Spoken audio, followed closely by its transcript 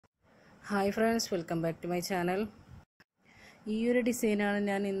Hi friends, welcome back to my channel. ഈ ഒരു ഡിസൈനാണ്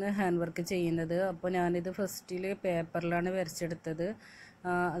ഞാൻ ഇന്ന് ഹാൻഡ് വർക്ക് ചെയ്യുന്നത്. അപ്പോൾ ഞാനിത് ഫസ്റ്റിൽ പേപ്പറിലാണ് വരച്ചെടുത്തത്.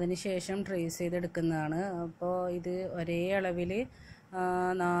 അതിനുശേഷം ട്രേസ് ചെയ്തെടുക്കുന്നതാണ്. അപ്പോൾ ഇത് ഒരേ അളവിൽ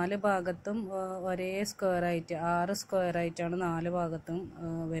 4 ഭാഗത്തും ഒരേ സ്ക്വയറായിട്ട് 6 സ്ക്വയറായിട്ടാണ് 4 ഭാഗത്തും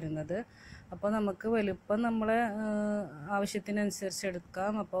വരുന്നത്. അപ്പോൾ നമുക്ക് വലുപ്പം നമ്മളെ ആവശ്യത്തിനനുസരിച്ച്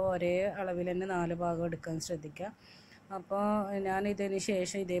എടുക്കാം. അപ്പോൾ ഒരേ അളവിൽ തന്നെ 4 ഭാഗം എടുക്കാൻ ശ്രദ്ധിക്കുക. അപ്പോൾ ഞാൻ ഇതിന്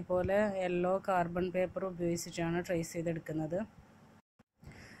ശേഷം ഇതേപോലെ യെല്ലോ കാർബൺ പേപ്പർ ഉപയോഗിച്ചിട്ടാണ് ട്രേസ് ചെയ്തെടുക്കുന്നത്.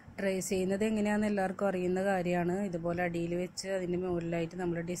 ട്രേസ് ചെയ്യുന്നത് എങ്ങനെയാണെന്ന് എല്ലാവർക്കും അറിയുന്ന കാര്യമാണ്. ഇതുപോലെ അടിയിൽ വെച്ച് അതിൻ്റെ മുകളിലായിട്ട്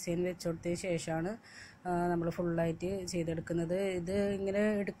നമ്മൾ ഡിസൈൻ വെച്ച് കൊടുത്തതിന് ശേഷമാണ് നമ്മൾ ഫുള്ളായിട്ട് ചെയ്തെടുക്കുന്നത്. ഇത് ഇങ്ങനെ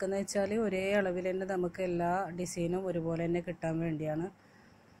എടുക്കുന്നത് വെച്ചാൽ ഒരേ അളവിൽ തന്നെ നമുക്ക് എല്ലാ ഡിസൈനും ഒരുപോലെ തന്നെ കിട്ടാൻ വേണ്ടിയാണ്.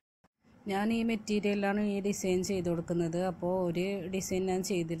 ഞാൻ ഈ മെറ്റീരിയലാണ് ഈ ഡിസൈൻ ചെയ്ത് കൊടുക്കുന്നത്. അപ്പോൾ ഒരു ഡിസൈൻ ഞാൻ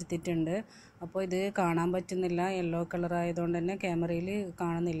ചെയ്തെടുത്തിട്ടുണ്ട്. അപ്പോൾ ഇത് കാണാൻ പറ്റുന്നില്ല, യെല്ലോ കളർ ആയതുകൊണ്ട് തന്നെ ക്യാമറയിൽ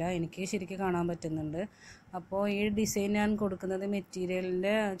കാണുന്നില്ല. എനിക്ക് ശരിക്കും കാണാൻ പറ്റുന്നുണ്ട്. അപ്പോൾ ഈ ഡിസൈൻ ഞാൻ കൊടുക്കുന്നത്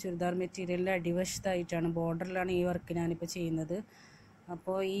മെറ്റീരിയലിൻ്റെ ചുരിദാർ മെറ്റീരിയലിൻ്റെ അടിവശത്തായിട്ടാണ്, ബോർഡറിലാണ് ഈ വർക്ക് ഞാനിപ്പോൾ ചെയ്യുന്നത്.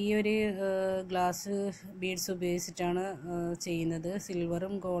 അപ്പോൾ ഈ ഒരു ഗ്ലാസ് ബീഡ്സ് ഉപയോഗിച്ചിട്ടാണ് ചെയ്യുന്നത്.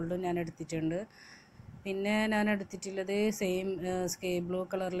 സിൽവറും ഗോൾഡും ഞാൻ എടുത്തിട്ടുണ്ട്. പിന്നെ ഞാൻ എടുത്തിട്ടുള്ളത് സെയിം സ്കൈ ബ്ലൂ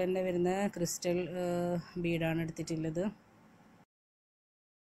കളറിൽ തന്നെ വരുന്ന ക്രിസ്റ്റൽ ബീഡാണ് എടുത്തിട്ടുള്ളത്.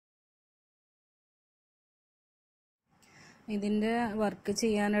 ഇതിൻ്റെ വർക്ക്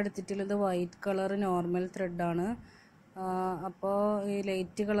ചെയ്യാൻ എടുത്തിട്ടുള്ളത് വൈറ്റ് കളർ നോർമൽ ത്രെഡാണ്. അപ്പോൾ ഈ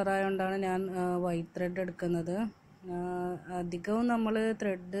ലൈറ്റ് കളറായതുകൊണ്ടാണ് ഞാൻ വൈറ്റ് ത്രെഡ് എടുക്കുന്നത്. അധികവും നമ്മൾ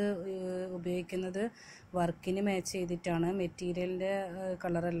ത്രെഡ് ഉപയോഗിക്കുന്നത് വർക്കിന് മാച്ച് ചെയ്തിട്ടാണ്, മെറ്റീരിയലിൻ്റെ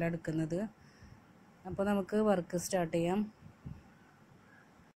കളറല്ല എടുക്കുന്നത്. അപ്പോൾ നമുക്ക് വർക്ക് സ്റ്റാർട്ട് ചെയ്യാം.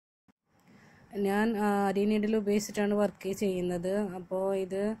 ഞാൻ അരി നീഡിൽ ഉപയോഗിച്ചിട്ടാണ് വർക്ക് ചെയ്യുന്നത്. അപ്പോൾ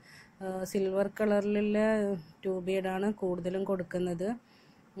ഇത് സിൽവർ കളറിലുള്ള 2 ബീഡാണ് കൂടുതലും കൊടുക്കുന്നത്.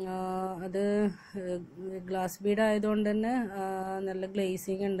 അത് ഗ്ലാസ് ബീഡ് ആയതുകൊണ്ട് തന്നെ നല്ല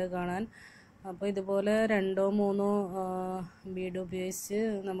ഗ്ലേസിങ് ഉണ്ട് കാണാൻ. അപ്പോൾ ഇതുപോലെ 2ഓ 3ഓ ബീഡ് ഉപയോഗിച്ച്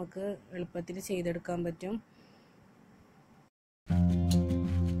നമുക്ക് എളുപ്പത്തിൽ ചെയ്തെടുക്കാൻ പറ്റും.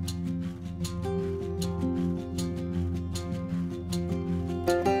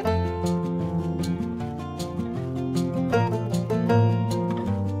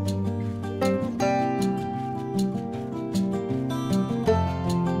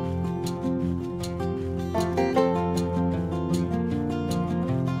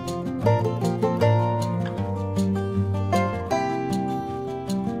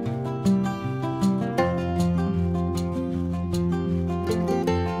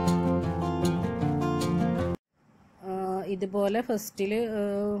 ഇതുപോലെ ഫസ്റ്റിൽ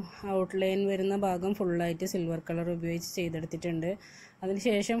ഔട്ട്ലൈൻ വരുന്ന ഭാഗം ഫുള്ളായിട്ട് സിൽവർ കളർ ഉപയോഗിച്ച് ചെയ്തെടുത്തിട്ടുണ്ട്.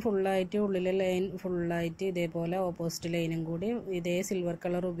 അതിനുശേഷം ഫുള്ളായിട്ട് ഉള്ളിലെ ലൈൻ ഫുള്ളായിട്ട് ഇതേപോലെ ഓപ്പോസിറ്റ് ലൈനും കൂടി ഇതേ സിൽവർ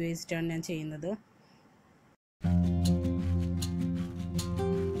കളർ ഉപയോഗിച്ചിട്ടാണ് ഞാൻ ചെയ്യുന്നത്.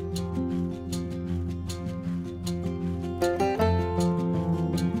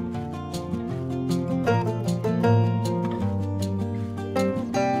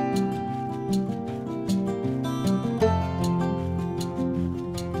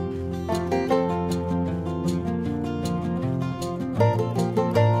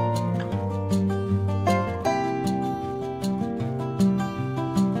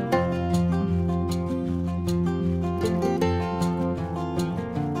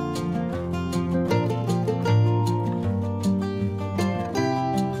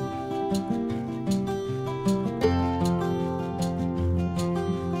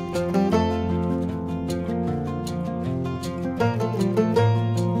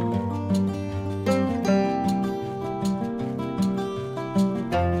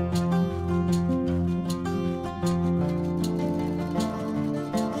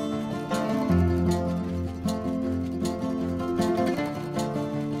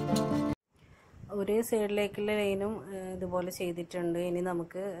 ഒരേ സൈഡിലേക്കുള്ള ലൈനും ഇതുപോലെ ചെയ്തിട്ടുണ്ട്. ഇനി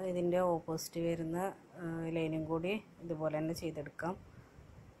നമുക്ക് ഇതിൻ്റെ ഓപ്പോസിറ്റ് വരുന്ന ലൈനും കൂടി ഇതുപോലെ തന്നെ ചെയ്തെടുക്കാം.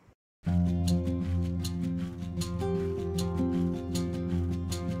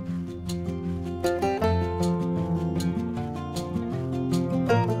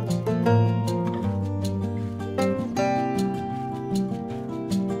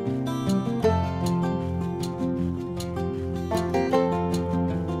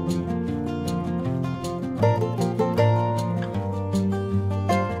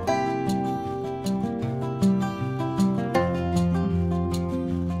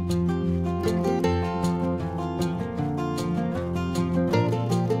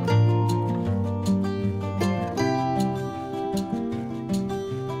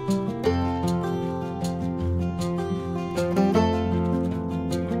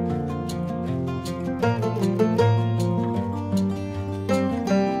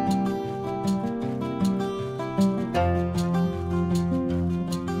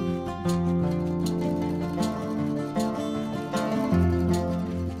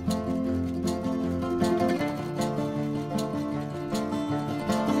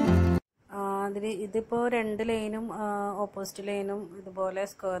 ഇതിപ്പോൾ 2 ലൈനും ഓപ്പോസിറ്റ് ലൈനും ഇതുപോലെ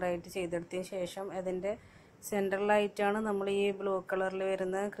സ്ക്വയർ ആയിട്ട് ചെയ്തെടുത്തതിന് ശേഷം അതിൻ്റെ സെൻറ്ററിലായിട്ടാണ് നമ്മൾ ഈ ബ്ലൂ കളറിൽ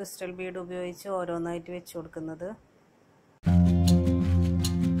വരുന്ന ക്രിസ്റ്റൽ ബീഡ് ഉപയോഗിച്ച് ഓരോന്നായിട്ട് വെച്ച് കൊടുക്കുന്നത്.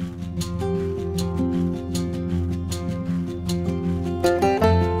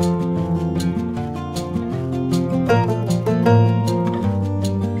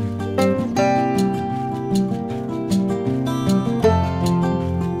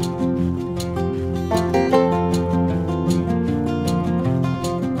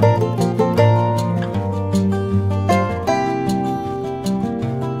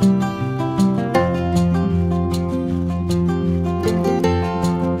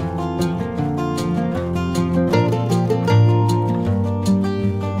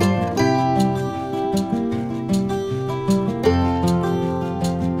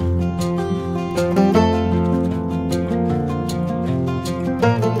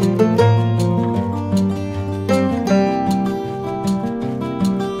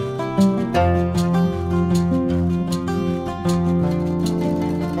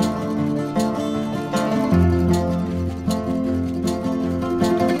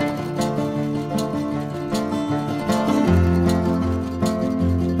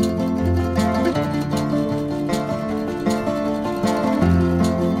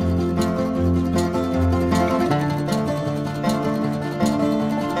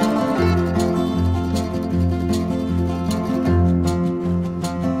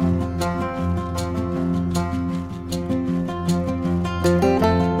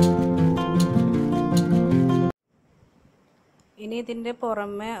 ഇനി ഇതിൻ്റെ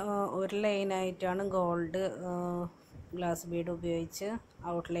പുറമെ ഒരു ലൈനായിട്ടാണ് ഗോൾഡ് ഗ്ലാസ് ബീഡ് ഉപയോഗിച്ച്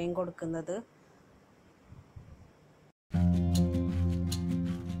ഔട്ട്ലൈൻ കൊടുക്കുന്നത്.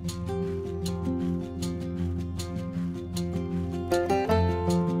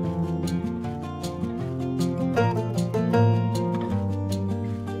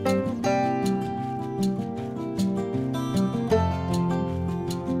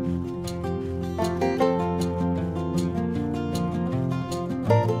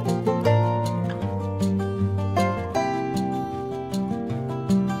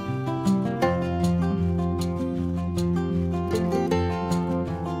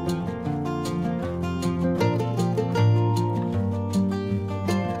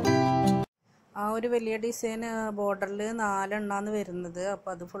 ഒരു വലിയ ഡിസൈൻ ബോർഡറിൽ 4 എണ്ണമാണ് വരുന്നത്.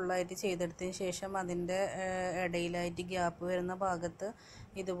 അപ്പോൾ അത് ഫുള്ളായിട്ട് ചെയ്തെടുത്തതിന് ശേഷം അതിൻ്റെ ഇടയിലായിട്ട് ഗ്യാപ്പ് വരുന്ന ഭാഗത്ത്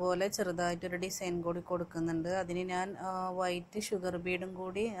ഇതുപോലെ ചെറുതായിട്ടൊരു ഡിസൈൻ കൂടി കൊടുക്കുന്നുണ്ട്. അതിന് ഞാൻ വൈറ്റ് ഷുഗർ ബീഡും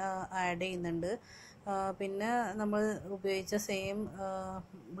കൂടി ആഡ് ചെയ്യുന്നുണ്ട്. പിന്നെ നമ്മൾ ഉപയോഗിച്ച സെയിം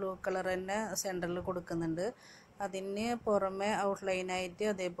ബ്ലൂ കളർ തന്നെ സെൻറ്ററിൽ കൊടുക്കുന്നുണ്ട്. അതിന് പുറമെ ഔട്ട്ലൈനായിട്ട്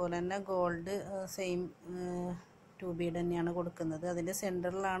അതേപോലെ തന്നെ ഗോൾഡ് സെയിം 2 ബീഡ് തന്നെയാണ് കൊടുക്കുന്നത്. അതിൻ്റെ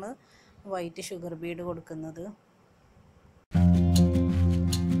സെൻറ്ററിലാണ് വൈറ്റ് ഷുഗർ ബീഡ് കൊടുക്കുന്നത്.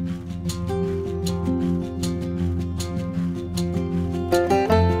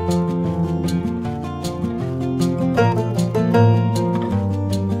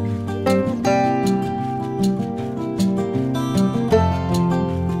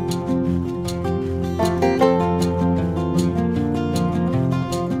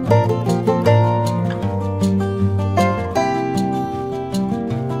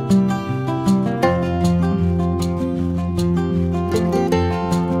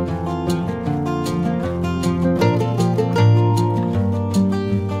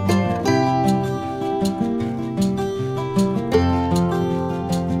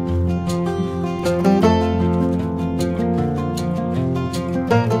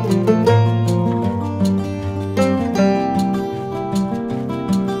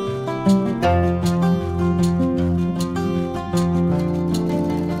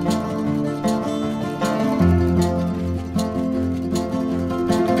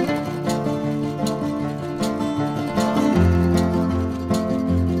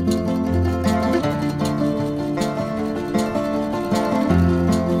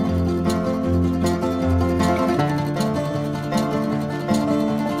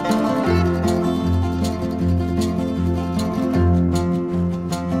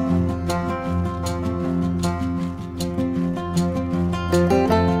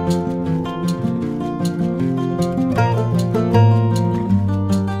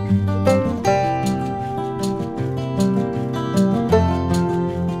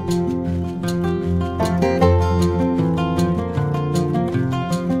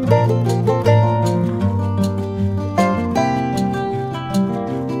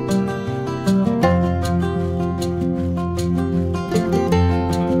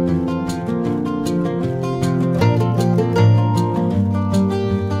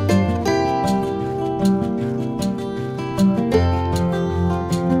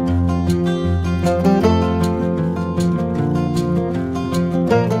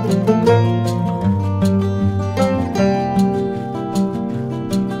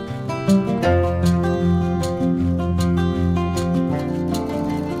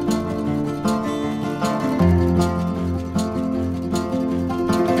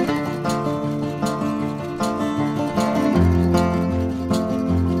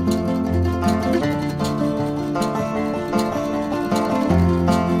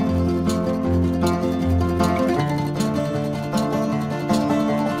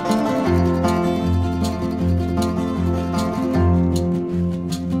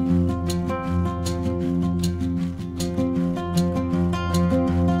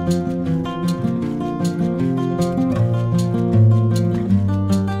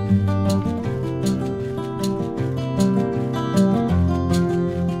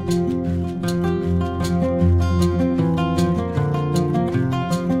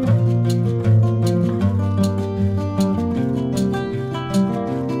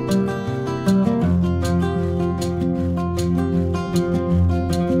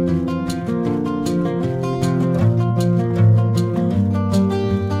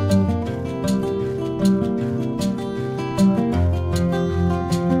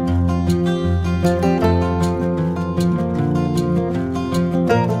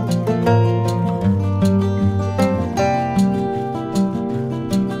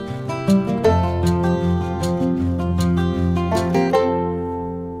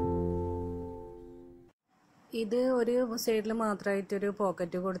 ഇത് ഒരു സൈഡിൽ മാത്രമായിട്ടൊരു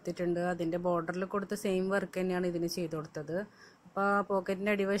പോക്കറ്റ് കൊടുത്തിട്ടുണ്ട്. അതിൻ്റെ ബോർഡറിൽ കൊടുത്ത സെയിം വർക്ക് തന്നെയാണ് ഇതിന് ചെയ്ത് കൊടുത്തത്. അപ്പോൾ ആ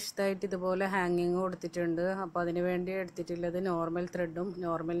പോക്കറ്റിൻ്റെ അടിവശത്തായിട്ട് ഇതുപോലെ ഹാങ്ങിങ് കൊടുത്തിട്ടുണ്ട്. അപ്പോൾ അതിന് വേണ്ടി എടുത്തിട്ടുള്ളത് നോർമൽ ത്രെഡും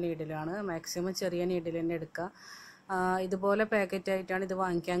നോർമൽ നീഡിലാണ്. മാക്സിമം ചെറിയ നീഡിൽ തന്നെ എടുക്കുക. ഇതുപോലെ പാക്കറ്റായിട്ടാണ് ഇത്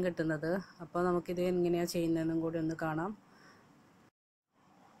വാങ്ങിക്കാൻ കിട്ടുന്നത്. അപ്പോൾ നമുക്കിത് എങ്ങനെയാണ് ചെയ്യുന്നതെന്നും കൂടി ഒന്ന് കാണാം.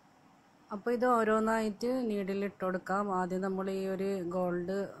 അപ്പോൾ ഇത് ഓരോന്നായിട്ട് നീഡിൽ ഇട്ട് കൊടുക്കാം. ആദ്യം നമ്മൾ ഈ ഒരു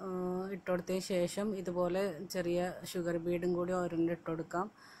ഗോൾഡ് ഇട്ട് കൊടുത്തതിന് ശേഷം ഇതുപോലെ ചെറിയ ഷുഗർ ബീഡും കൂടി ഓരോന്നും ഇട്ട് കൊടുക്കാം.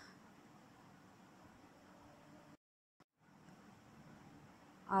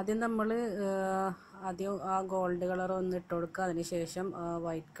 ആദ്യം നമ്മൾ ആ ഗോൾഡ് കളർ ഒന്ന് ഇട്ട് കൊടുക്കുക. അതിനുശേഷം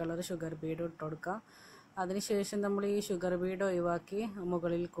വൈറ്റ് കളർ ഷുഗർ ബീഡ് ഇട്ട് കൊടുക്കുക. അതിനുശേഷം നമ്മൾ ഈ ഷുഗർ ബീഡ് ഒഴിവാക്കി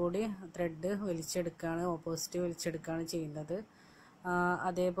മുകളിൽ കൂടി ത്രെഡ് വലിച്ചെടുക്കുകയാണ്, ഓപ്പോസിറ്റ് വലിച്ചെടുക്കുകയാണ് ചെയ്യുന്നത്.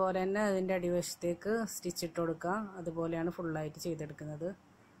 അതേപോലെ തന്നെ അതിൻ്റെ അടിവശത്തേക്ക് സ്റ്റിച്ച് ഇട്ട് കൊടുക്കുക. അതുപോലെയാണ് ഫുള്ളായിട്ട് ചെയ്തെടുക്കുന്നത്.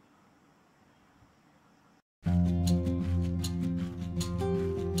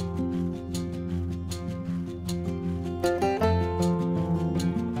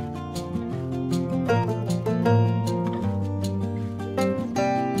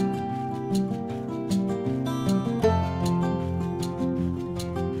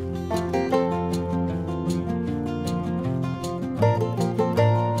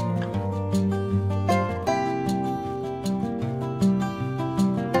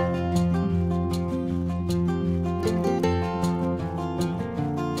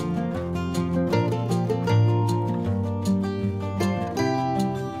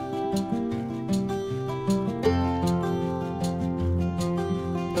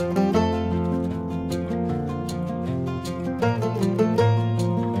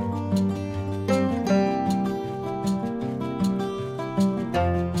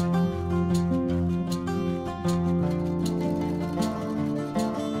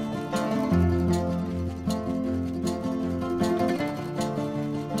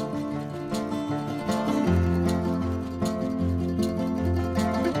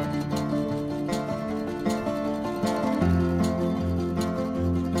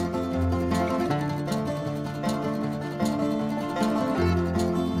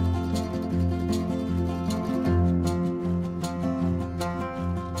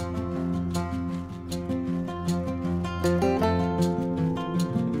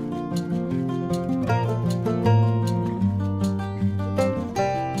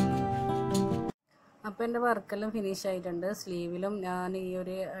 അപ്പോൾ എൻ്റെ വർക്കെല്ലാം ഫിനിഷ് ആയിട്ടുണ്ട്. സ്ലീവിലും ഞാൻ ഈ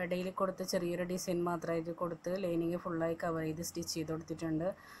ഒരു ഇടയിൽ കൊടുത്ത് ചെറിയൊരു ഡിസൈൻ മാത്രമായിട്ട് കൊടുത്ത് ലൈനിങ് ഫുള്ളായി കവർ ചെയ്ത് സ്റ്റിച്ച് ചെയ്ത് കൊടുത്തിട്ടുണ്ട്.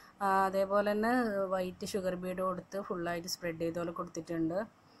 അതേപോലെ തന്നെ വൈറ്റ് ഷുഗർ ബീഡ് കൊടുത്ത് ഫുള്ളായിട്ട് സ്പ്രെഡ് ചെയ്തോലെ കൊടുത്തിട്ടുണ്ട്.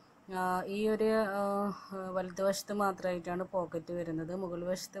 ഈ ഒരു വലതുവശത്ത് മാത്രമായിട്ടാണ് പോക്കറ്റ് വരുന്നത്. മുകൾ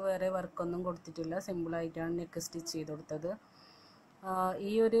വശത്ത് വേറെ വർക്കൊന്നും കൊടുത്തിട്ടില്ല. സിമ്പിളായിട്ടാണ് നെക്ക് സ്റ്റിച്ച് ചെയ്ത് കൊടുത്തത്.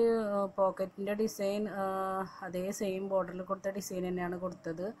 ഈ ഒരു പോക്കറ്റിൻ്റെ ഡിസൈൻ അതേ സെയിം ബോർഡറിൽ കൊടുത്ത ഡിസൈൻ തന്നെയാണ്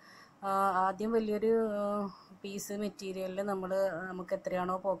കൊടുത്തത്. ആദ്യം വലിയൊരു പീസ് മെറ്റീരിയലിൽ നമുക്ക്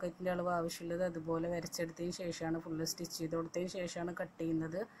എത്രയാണോ പോക്കറ്റിൻ്റെ അളവ് ആവശ്യമുള്ളത് അതുപോലെ വരച്ചെടുത്തതിന് ശേഷമാണ് ഫുള്ള് സ്റ്റിച്ച് ചെയ്ത് കൊടുത്തതിന് ശേഷമാണ് കട്ട്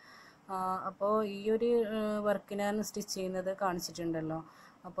ചെയ്യുന്നത്. അപ്പോൾ ഈ ഒരു വർക്ക് ഞാൻ സ്റ്റിച്ച് ചെയ്യുന്നത് കാണിച്ചിട്ടുണ്ടല്ലോ.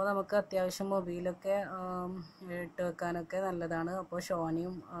 അപ്പോൾ നമുക്ക് അത്യാവശ്യം മൊബൈലൊക്കെ ഇട്ട് വെക്കാനൊക്കെ നല്ലതാണ്. അപ്പോൾ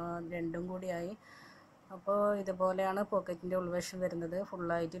ഷോണിയും രണ്ടും കൂടിയായി. അപ്പോൾ ഇതുപോലെയാണ് പോക്കറ്റിൻ്റെ ഉൾവശം വരുന്നത്.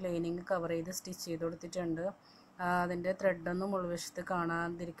 ഫുള്ളായിട്ട് ലൈനിങ് കവർ ചെയ്ത് സ്റ്റിച്ച് ചെയ്ത് കൊടുത്തിട്ടുണ്ട്. അതിൻ്റെ ത്രെഡൊന്നും ഉൾവശത്ത്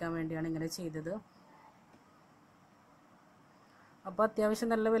കാണാതിരിക്കാൻ വേണ്ടിയാണ് ഇങ്ങനെ ചെയ്തത്. അപ്പോൾ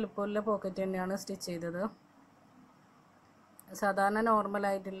അത്യാവശ്യം നല്ല വലുപ്പമുള്ള പോക്കറ്റ് തന്നെയാണ് സ്റ്റിച്ച് ചെയ്തത്. സാധാരണ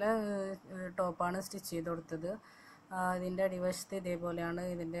നോർമലായിട്ടുള്ള ടോപ്പാണ് സ്റ്റിച്ച് ചെയ്ത് കൊടുത്തത്. ഇതിൻ്റെ അടിവശത്ത് ഇതേപോലെയാണ്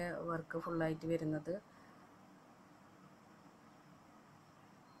ഇതിൻ്റെ വർക്ക് ഫുള്ളായിട്ട് വരുന്നത്.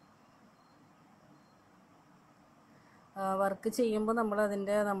 വർക്ക് ചെയ്യുമ്പോൾ നമ്മളെ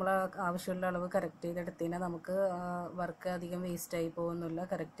ആവശ്യമുള്ള അളവ് കറക്റ്റ് ചെയ്തെടുത്തതിനാൽ നമുക്ക് വർക്ക് അധികം വേസ്റ്റായി പോകുന്നില്ല.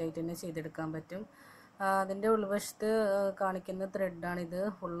 കറക്റ്റായിട്ട് തന്നെ ചെയ്തെടുക്കാൻ പറ്റും. അതിൻ്റെ ഉൾവശത്ത് കാണിക്കുന്ന ത്രെഡാണിത്.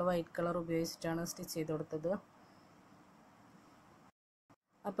 ഫുള്ള് വൈറ്റ് കളർ ഉപയോഗിച്ചിട്ടാണ് സ്റ്റിച്ച് ചെയ്ത് കൊടുത്തത്.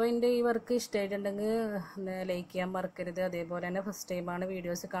 അപ്പോൾ എൻ്റെ ഈ വർക്ക് ഇഷ്ടമായിട്ടുണ്ടെങ്കിൽ ലൈക്ക് ചെയ്യാൻ മറക്കരുത്. അതേപോലെ തന്നെ ഫസ്റ്റ് ടൈമാണ്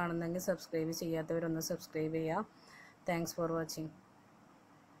വീഡിയോസ് കാണുന്നതെങ്കിൽ സബ്സ്ക്രൈബ് ചെയ്യാത്തവരൊന്ന് സബ്സ്ക്രൈബ് ചെയ്യുക. Thanks for watching.